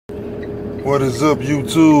What is up,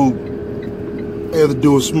 YouTube? I had to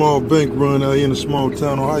do a small bank run out here in a small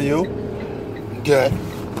town, Ohio. Got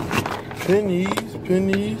pennies.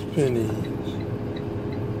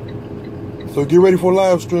 So get ready for a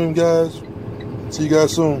live stream, guys. See you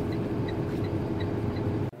guys soon.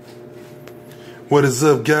 What is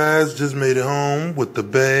up, guys? Just made it home with the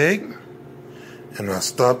bag. And I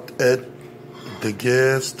stopped at the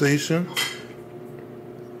gas station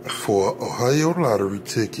for an Ohio lottery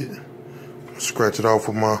ticket. Scratch it off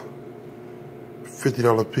with my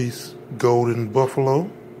 $50 piece golden buffalo.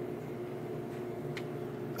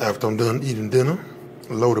 After I'm done eating dinner,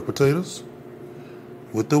 load of potatoes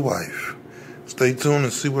with the wife. Stay tuned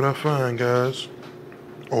and see what I find, guys.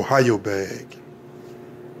 Ohio bag.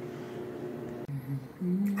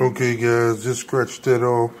 Okay, guys, just scratched that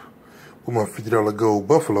off with my $50 gold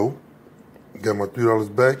buffalo. Got my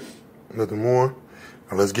 $3 back, nothing more.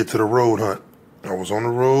 Now let's get to the road hunt. I was on the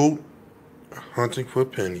road hunting for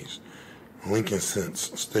pennies. Lincoln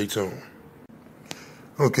cents. Stay tuned.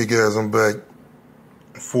 Okay, guys, I'm back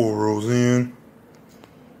 4 rows in.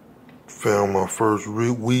 Found my first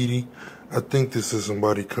V.B.D. I think this is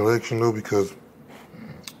somebody's collection though, because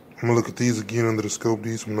I'm gonna look at these again under the scope.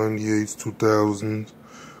 These from 98s, 2000s,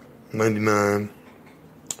 99,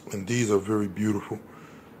 and these are very beautiful.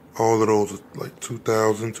 All of those are like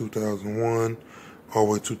 2000, 2001, all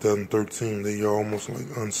the way 2013. They are almost like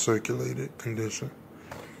uncirculated condition.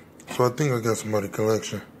 So I think I got somebody's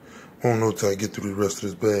collection. I won't know till I get through the rest of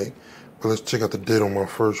this bag. But let's check out the date on my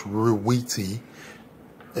first V.B.D.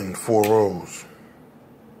 in 4 rows.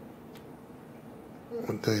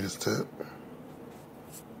 What date is that?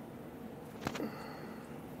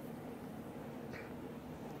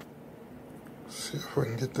 See if I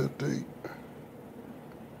can get that date.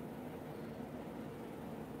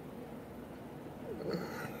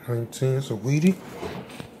 It's a V.B.D. Is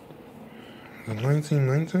it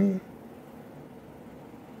 1919?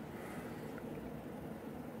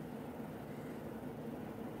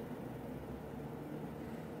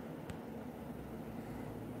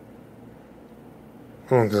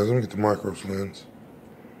 Hold on, guys, let me get the micros lens.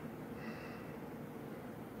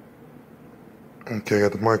 Okay, I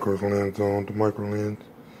got the micros lens on, the micro lens.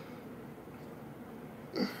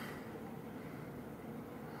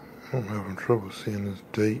 I'm having trouble seeing this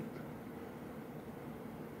date.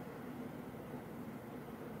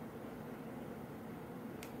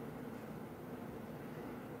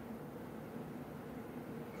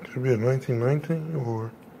 Should be a 1919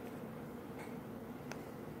 or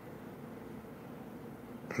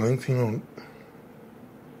 19.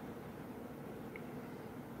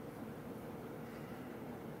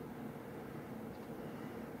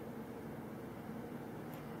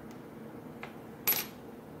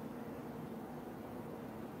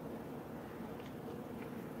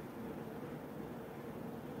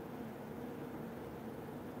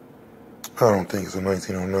 I don't think it's a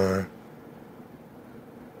 1909.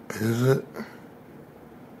 Is it?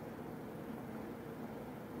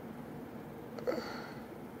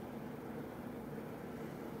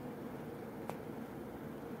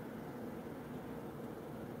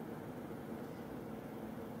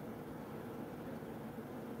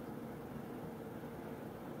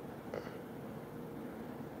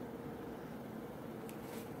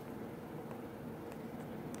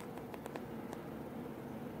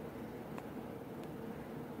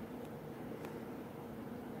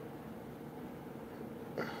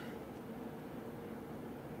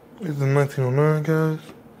 Is it 1909, guys?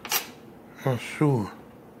 Not sure.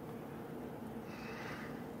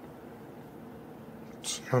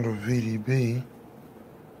 It's not a V.B.D.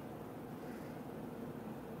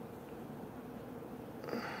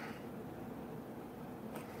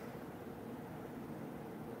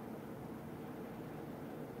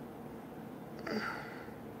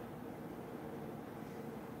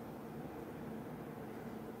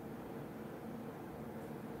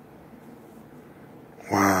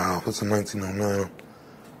 Wow, that's a 1909.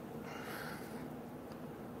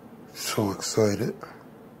 So excited.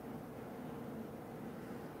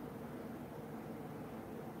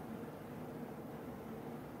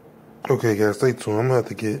 Okay, guys, stay tuned. I'm gonna have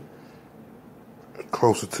to get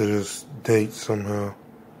closer to this date somehow.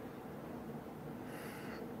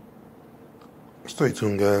 Stay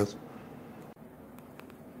tuned, guys.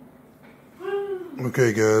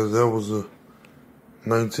 Okay, guys, that was a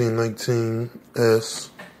 1919 S.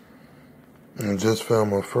 And I just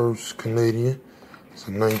found my first Canadian. It's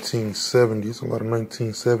a 1970s. A lot of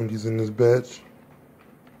 1970s in this batch.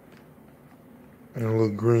 And little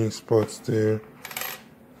green spots there.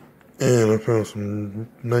 And I found some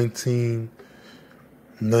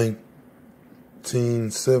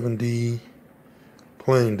 1970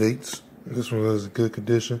 plain dates. This one is in good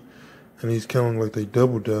condition. And these counting like they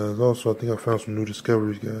double dies. Also, I think I found some new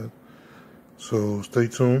discoveries, guys. So stay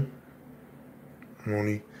tuned. I'm on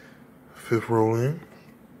the 5th roll in.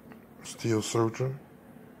 Still searching.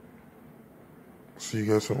 See you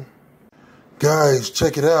guys soon. Guys,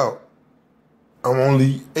 check it out. I'm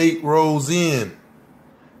only 8 rolls in.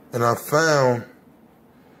 And I found,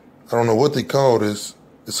 I don't know what they call this.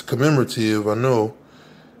 It's commemorative, I know.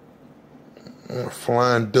 A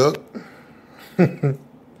flying duck.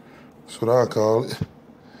 That's what I call it.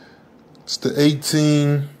 It's the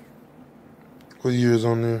 18, what year is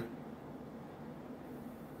on there?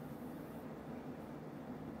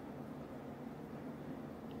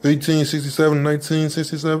 $18.67,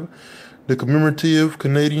 1967. The commemorative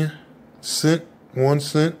Canadian cent, 1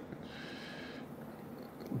 cent.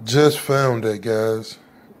 Just found that, guys.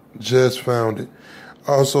 Just found it.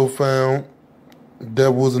 Also found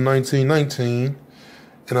that was in 1919.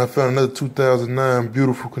 And I found another 2009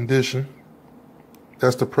 beautiful condition.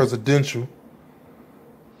 That's the presidential.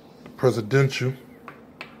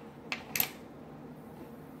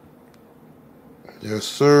 Yes,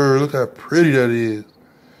 sir. Look how pretty that is.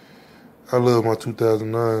 I love my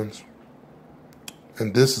 2009s.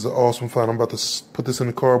 And this is an awesome find. I'm about to put this in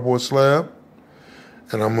the cardboard slab.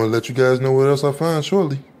 And I'm going to let you guys know what else I find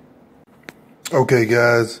shortly. Okay,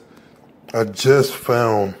 guys. I just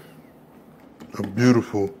found a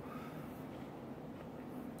beautiful,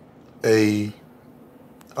 I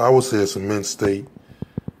would say it's a mint state.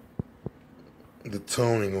 The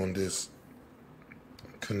toning on this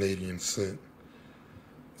Canadian cent.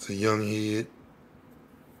 It's a young head.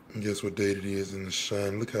 And guess what date it is in the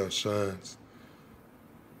shine. Look how it shines.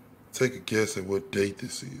 Take a guess at what date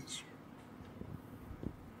this is.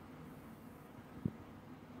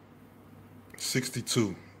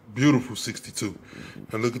 62. Beautiful 62.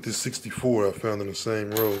 Now look at this 64 I found in the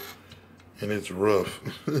same row. And it's rough.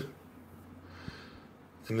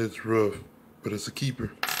 And it's rough. But it's a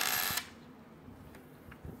keeper.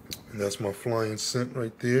 And that's my flying cent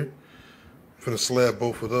right there. I'm gonna slab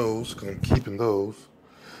both of those because I'm keeping those.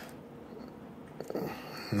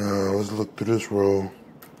 Now let's look through this row. I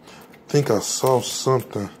think I saw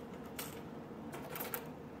something.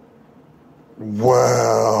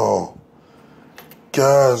 Wow.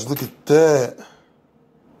 Guys, look at that.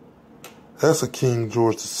 That's a King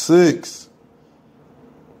George VI.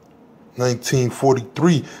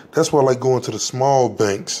 1943. That's why I like going to the small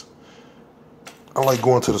banks. I like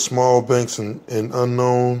going to the small banks and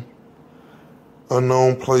unknown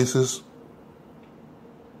places.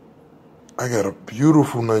 I got a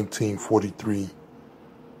beautiful 1943.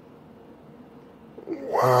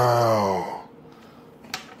 Wow.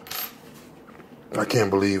 I can't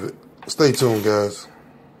believe it. Stay tuned, guys.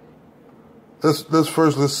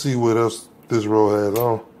 Let's see what else this row has.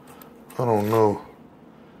 I don't know.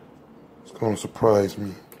 It's gonna surprise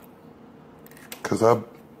me. Cause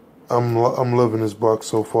I'm loving this box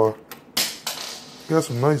so far. Got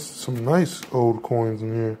some nice old coins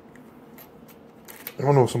in here. I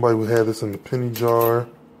don't know if somebody would have this in the penny jar.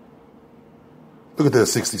 Look at that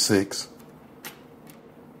 66.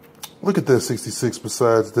 Look at that 66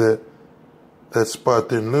 besides that spot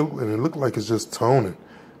there, and it looked like it's just toning.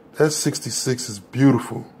 That 66 is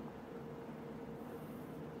beautiful.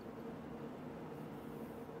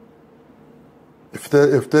 If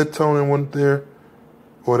that toning wasn't there,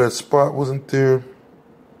 or that spot wasn't there,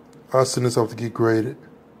 I'll send this off to get graded.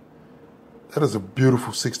 That is a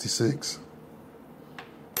beautiful 66.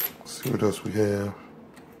 Let's see what else we have.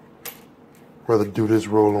 Rather do this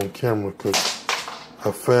roll on camera because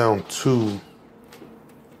I found 2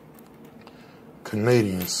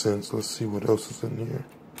 Canadian cents. Let's see what else is in here.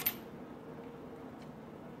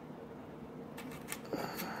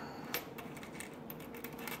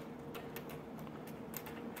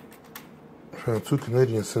 I found 2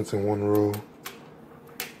 Canadian cents in one row.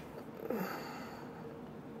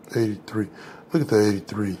 83. Look at that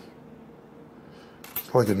 83.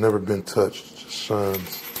 It's like it never been touched. It just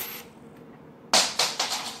shines.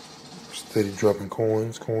 Steady dropping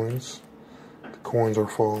coins. The coins are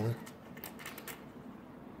falling.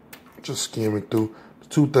 Just skimming through. The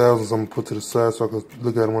 2000s I'm going to put to the side so I can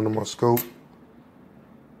look at them under my scope.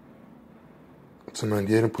 It's a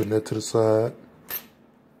 98. I'm putting that to the side.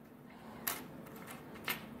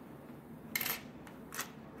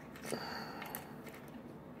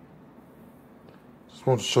 Just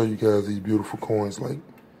want to show you guys these beautiful coins. Like,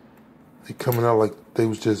 they coming out like they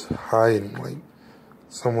was just hiding. Like,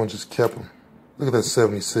 someone just kept them. Look at that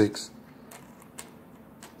 76.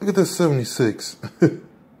 Look at that 76.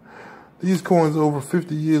 These coins are over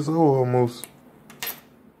 50 years old almost.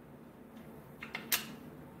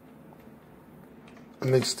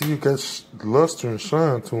 And they still got luster and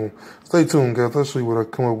shine to them. Stay tuned, guys. I'll show you what I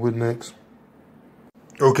come up with next.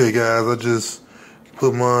 Okay, guys, I just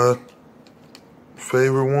put my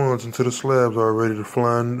favorite ones into the slabs already. The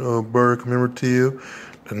Flying Bird commemorative,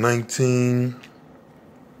 the 19.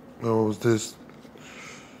 What was this?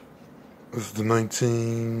 This is the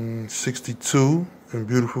 1962 in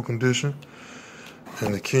beautiful condition,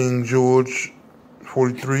 and the King George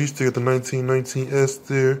 43. Still got the 1919S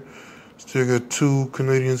there. Still got 2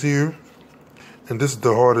 Canadians here. And this is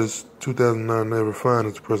the hardest 2009 ever find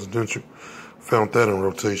as presidential. Found that in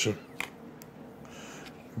rotation.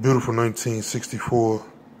 Beautiful 1964.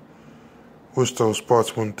 Wish those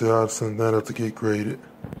spots went there. I'd send that out to get graded.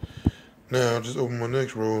 Now, I just opened my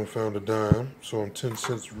next roll and found a dime. So I'm 10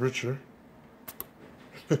 cents richer.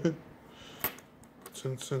 10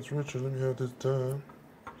 cents richer. Let me have this dime.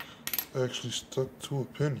 Actually stuck to a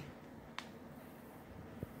penny.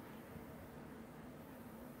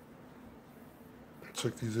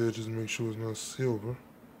 Check these edges and make sure it's not silver.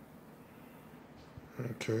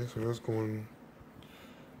 Okay, so that's going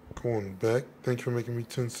back. Thank you for making me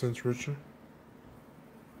 10 cents richer.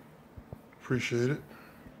 Appreciate it.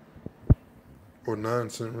 Or 9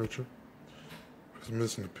 cents richer. Just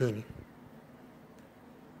missing a penny.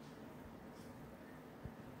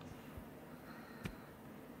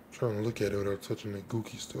 Trying to look at it without touching that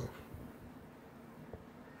gooky stuff.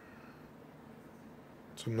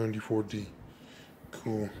 It's a 94D.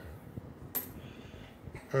 Cool.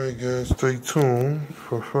 Alright guys, stay tuned.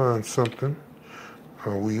 If I find something,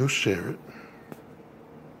 I will share it.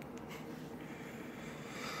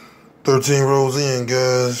 13 rows in,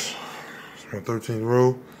 guys. It's my 13th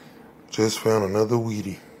row. Just found another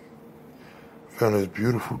V.B.D. Found this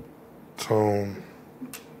beautiful tone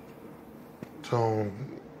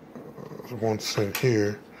 1 cent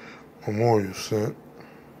here, memorial cent.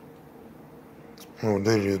 I don't know what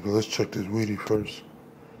date it is, but let's check this V.B.D. first.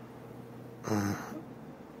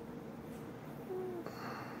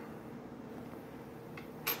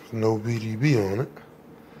 There's no V.B.D. on it,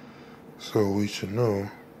 so we should know.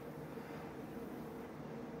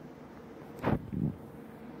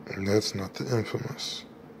 And that's not the infamous.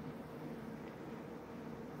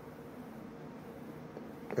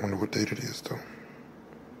 I wonder what date it is, though.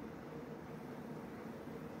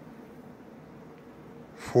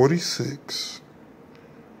 46,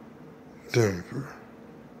 Denver.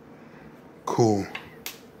 Cool.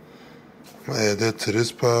 I'm gonna add that to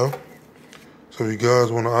this pile. So if you guys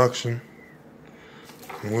want to auction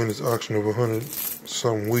and win this auction of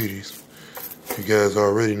 100-something V.B.Ds, you guys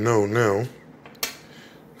already know now.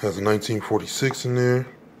 There's a 1946 in there,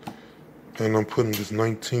 and I'm putting this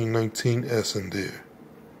 1919S in there.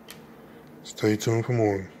 Stay tuned for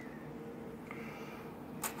more.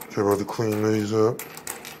 Try about to clean these up.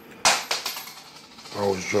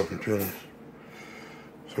 Always dropping pennies.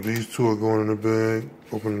 So these 2 are going in the bag.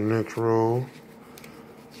 Open the next roll.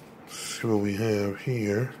 See what we have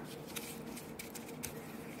here.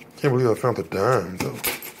 Can't believe I found a dime though.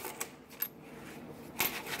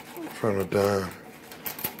 Found a dime.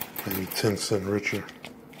 Maybe 10 cents richer.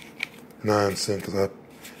 9 cents, because I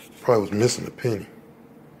probably was missing a penny.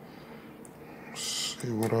 Let's see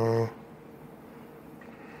what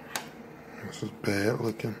this is bad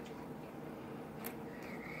looking.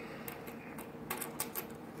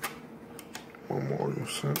 Memorial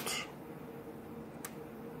cent.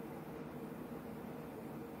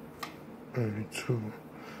 82,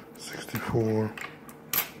 64.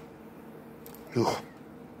 Ugh. So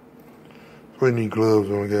we need gloves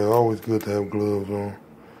on, guys. Always good to have gloves on.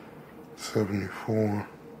 74.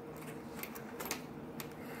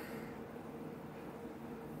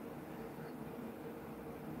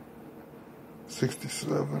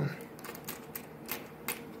 67.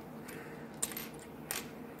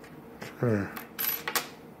 Okay.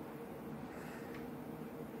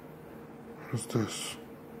 What's this?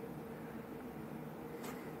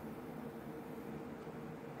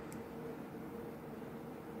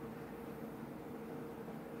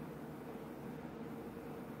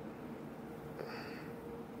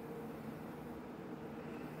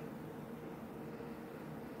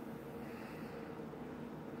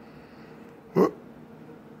 What?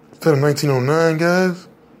 Is that a 1909, guys?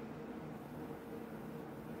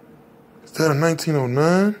 Is that a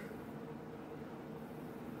 1909?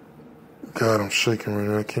 God, I'm shaking right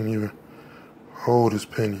now. I can't even hold this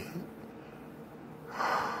penny.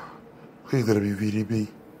 Please let it be V.B.D.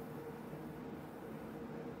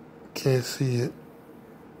 Can't see it.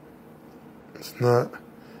 It's not.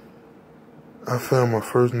 I found my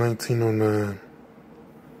first 1909.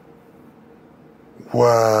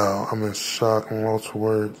 Wow, I'm in shock. I'm lost for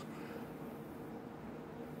words.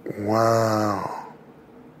 Wow.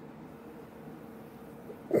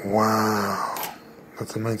 Wow.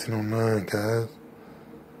 That's a 1909, guys.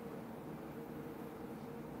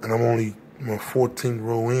 And I'm only my 14th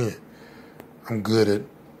row in. I'm good at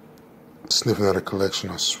sniffing out a collection,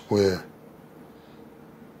 I swear.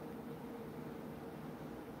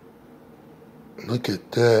 Look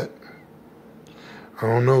at that. I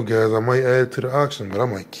don't know, guys. I might add it to the auction, but I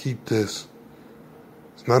might keep this.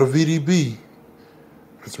 It's not a V.D.B.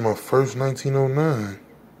 It's my first 1909.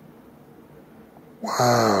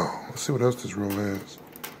 Wow. Let's see what else this row has.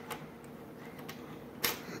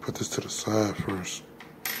 Put this to the side first.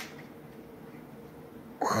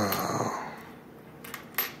 Wow.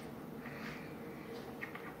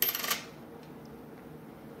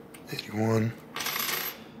 '81.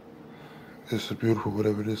 This is beautiful,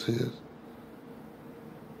 whatever this is.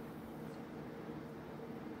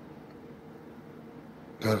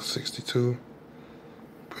 That's 62.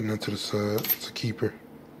 Putting that to the side. It's a keeper.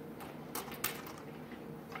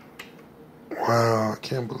 Wow, I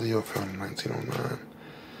can't believe I found a 1909.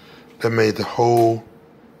 That made the whole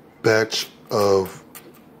batch of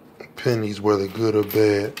pennies, whether good or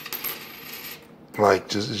bad, like it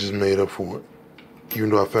just made up for it. Even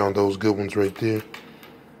though I found those good ones right there.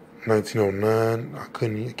 1909, I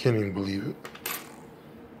can't even believe it.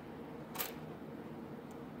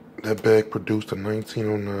 That bag produced a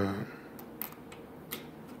 1909.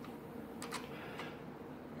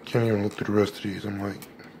 Can't even look through the rest of these. I'm like,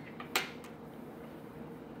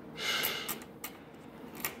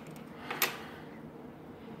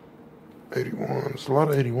 '81s. A lot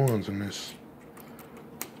of '81s in this.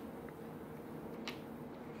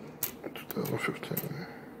 2015.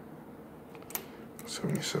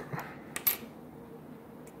 77.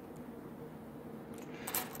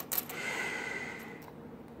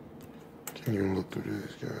 Can't even look through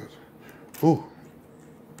these, guys. Ooh,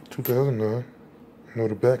 2009. Know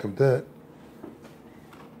the back of that.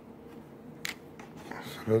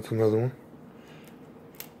 So that's another one.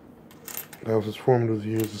 That was his formative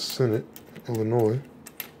years as Senate, Illinois.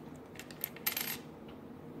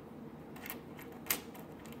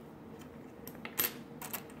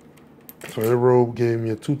 So that robe gave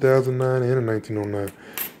me a 2009 and a 1909.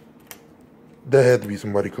 That had to be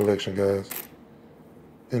somebody's collection, guys.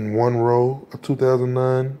 In one row, a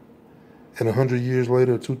 2009, and 100 years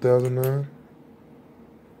later, a 2009.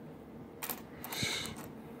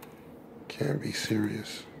 Can't be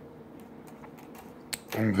serious.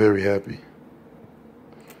 I'm very happy.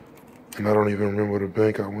 And I don't even remember the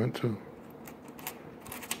bank I went to.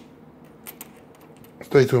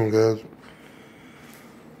 Stay tuned, guys.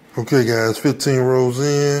 Okay, guys, 15 rows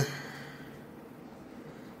in.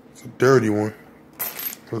 It's a dirty one.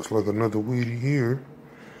 Looks like another V.B.D here.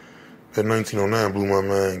 That 1909 blew my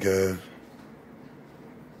mind, guys.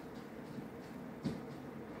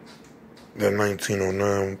 That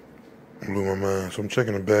 1909 blew my mind. So I'm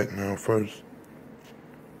checking the back now first.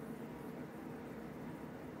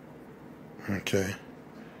 Okay.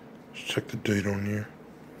 Let's check the date on here.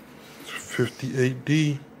 It's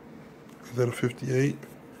 58D. Is that a 58?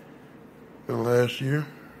 The last year.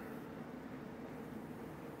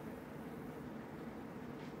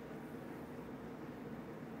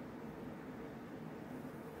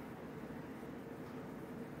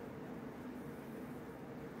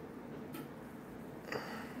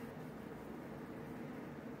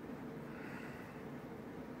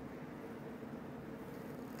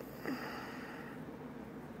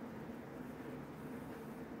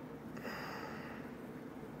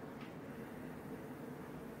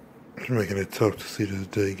 It's making it tough to see this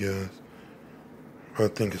day, guys. I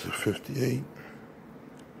think it's a 58.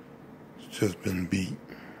 It's just been beat.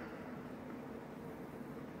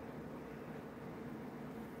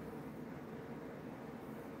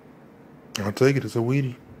 I'll take it. It's a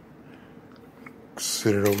V.B.D.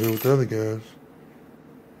 Sit it over here with the other guys.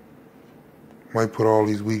 Might put all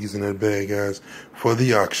these V.B.Ds in that bag, guys, for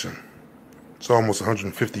the auction. It's almost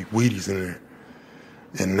 150 V.B.Ds in there.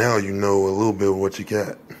 And now you know a little bit of what you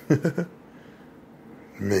got.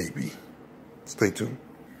 Maybe. Stay tuned.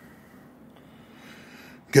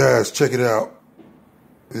 Guys, check it out.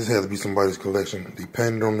 This had to be somebody's collection. They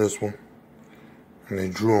painted on this one. And they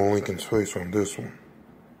drew on Lincoln's face on this one.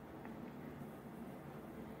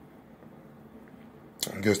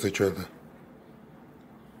 I guess they tried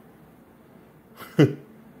to...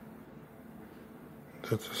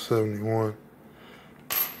 That's a 71.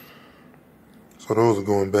 So those are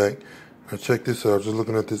going back. Now check this out. Just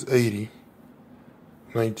looking at this 80.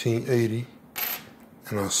 1980.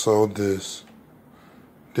 And I saw this.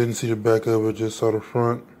 Didn't see the back of it, just saw the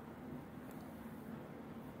front.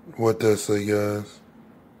 What that say, guys?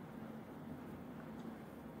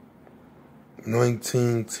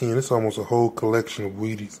 1910. It's almost a whole collection of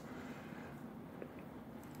V.B.Ds.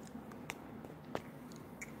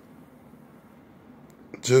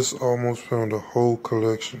 Just almost found a whole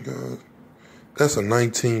collection, guys. That's a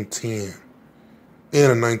 1910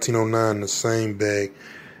 and a 1909 in the same bag,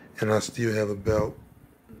 and I still have about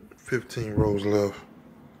 15 rows left.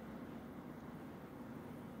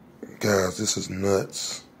 Guys, this is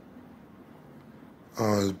nuts.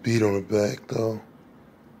 Oh, it's beat on the back though.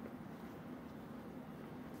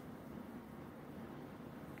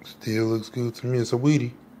 Still looks good to me. It's a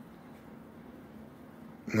V.B.D.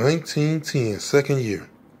 1910, second year.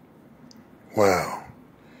 Wow.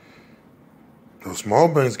 Those small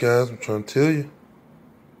banks, guys, I'm trying to tell you.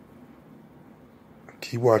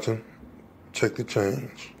 Keep watching. Check the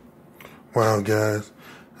change. Wow, guys.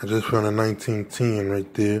 I just found a 1910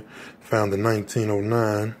 right there. Found the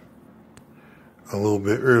 1909 a little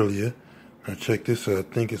bit earlier. Now check this out. I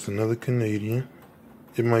think it's another Canadian.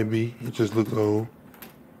 It might be. It just looks old.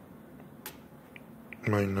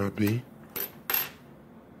 Might not be.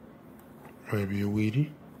 Might be a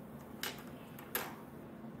V.B.D.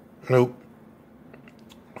 Nope.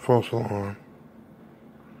 False alarm.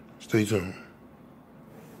 Stay tuned.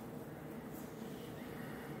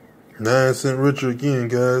 9 cent richer again,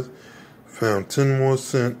 guys. Found 10 more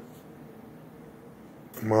cent.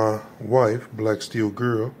 My wife, Black Steel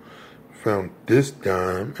Girl, found this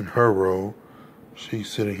dime in her roll. She's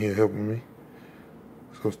sitting here helping me.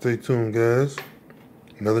 So stay tuned, guys.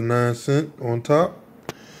 Another 9 cent on top.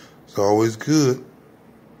 It's always good.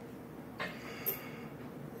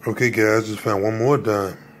 Okay, guys, just found one more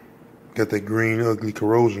dime. Got that green, ugly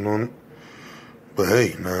corrosion on it. But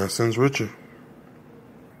hey, 9 cents richer.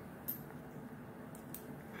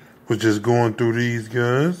 Was just going through these,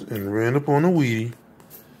 guys, and ran up on a V.B.D.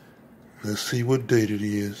 Let's see what date it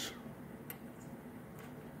is.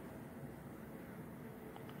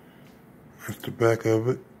 That's the back of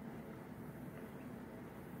it.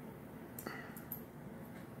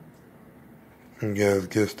 You guys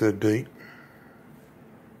guess that date.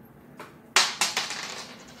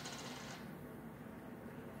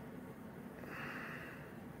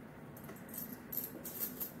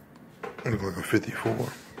 Looks like a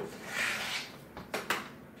 54.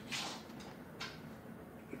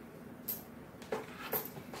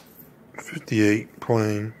 $58,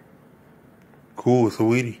 plain. Cool, it's a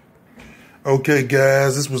V.B.D. Okay,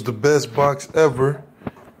 guys, this was the best box ever.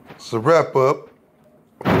 It's a wrap up.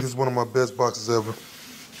 I think this is one of my best boxes ever.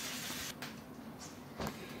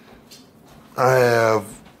 I have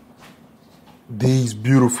these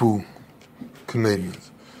beautiful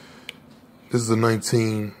Canadians. This is a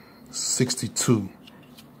 1962.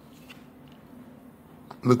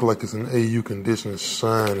 Look like it's in AU condition, it's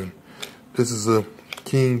shining. This is a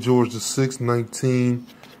King George VI,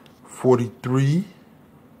 1943.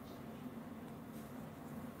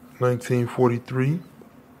 1943.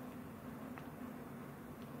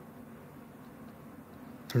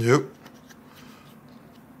 Yep.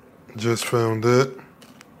 Just found that.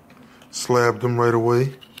 Slabbed them right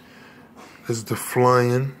away. This is the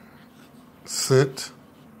Flying Cent.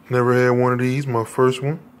 Never had one of these, my first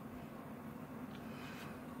one.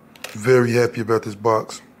 Very happy about this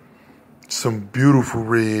box. Some beautiful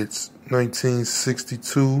reds.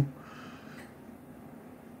 1962.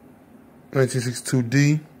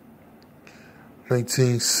 1962D.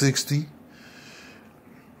 1960.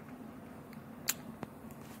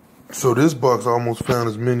 So this box almost found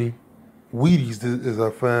as many V.B.Ds as I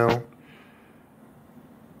found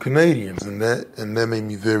Canadians, and that made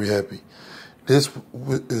me very happy. This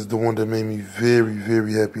is the one that made me very,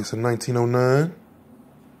 very happy. It's a 1909.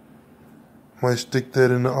 Might stick that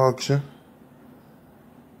in the auction.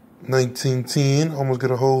 1910, almost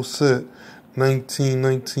got a whole set.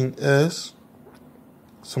 1919S.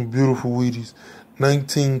 Some beautiful V.B.Ds.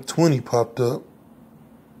 1920 popped up.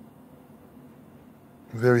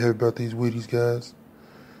 Very happy about these V.B.Ds, guys.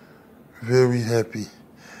 Very happy.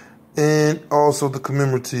 And also the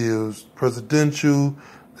commemoratives. Presidential,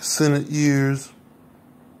 the Senate years,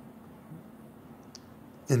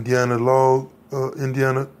 Indiana log,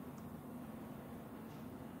 Indiana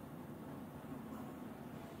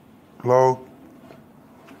log,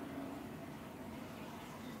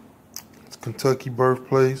 it's Kentucky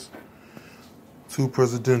birthplace, 2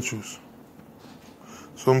 presidentials.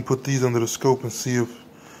 So I'm going to put these under the scope and see if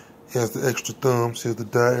it has the extra thumb, see if the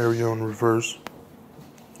dye area on the reverse.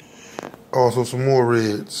 Also some more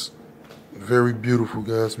reds. Very beautiful,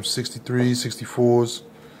 guys. Some 63s, 64s.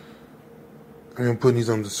 I'm putting these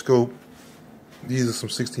under the scope. These are some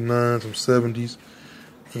 69s, some 70s.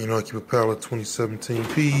 And, you know, I keep a pallet of 2017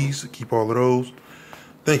 Ps. I keep all of those.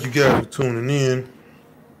 Thank you guys for tuning in.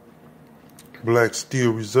 Black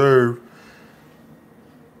Steel Reserve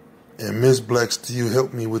and Miss Black Steel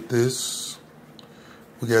helped me with this.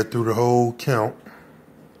 We got through the whole count.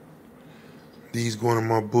 These going in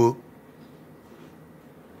my book.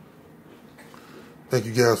 Thank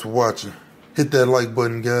you guys for watching. Hit that like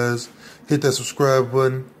button, guys. Hit that subscribe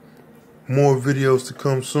button. More videos to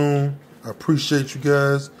come soon. I appreciate you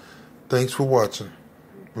guys. Thanks for watching.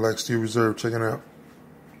 Black Steel Reserve checking out.